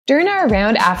During our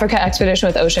Around Africa expedition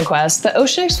with OceanQuest, the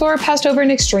OceanXplorer passed over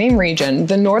an extreme region,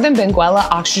 the Northern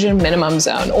Benguela Oxygen Minimum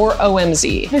Zone, or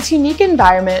OMZ. This unique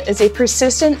environment is a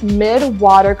persistent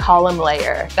mid-water column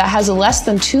layer that has less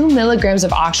than 2 milligrams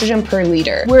of oxygen per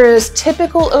liter, whereas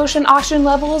typical ocean oxygen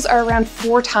levels are around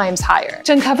 4 times higher.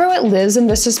 To uncover what lives in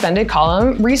this suspended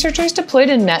column, researchers deployed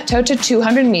a net tow to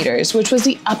 200 meters, which was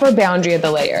the upper boundary of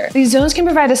the layer. These zones can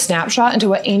provide a snapshot into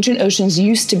what ancient oceans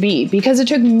used to be, because it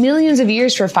took millions of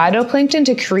years for phytoplankton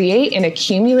to create and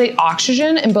accumulate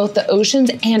oxygen in both the oceans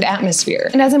and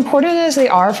atmosphere. And as important as they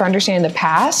are for understanding the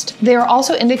past, they are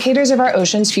also indicators of our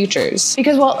ocean's futures.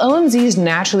 Because while OMZs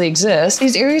naturally exist,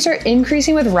 these areas are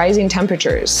increasing with rising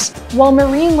temperatures. While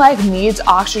marine life needs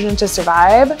oxygen to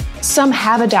survive, some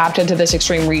have adapted to this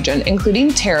extreme region, including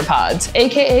pteropods,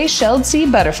 aka shelled sea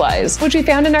butterflies, which we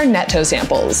found in our net tow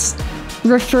samples.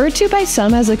 Referred to by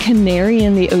some as a canary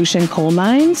in the ocean coal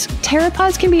mines,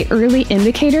 pteropods can be early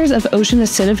indicators of ocean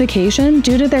acidification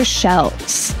due to their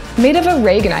shells. Made of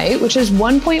aragonite, which is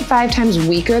 1.5 times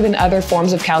weaker than other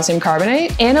forms of calcium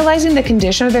carbonate, analyzing the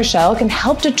condition of their shell can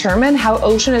help determine how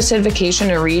ocean acidification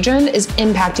in a region is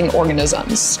impacting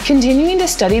organisms. Continuing to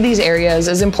study these areas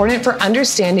is important for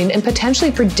understanding and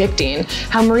potentially predicting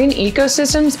how marine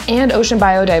ecosystems and ocean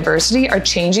biodiversity are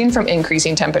changing from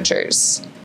increasing temperatures.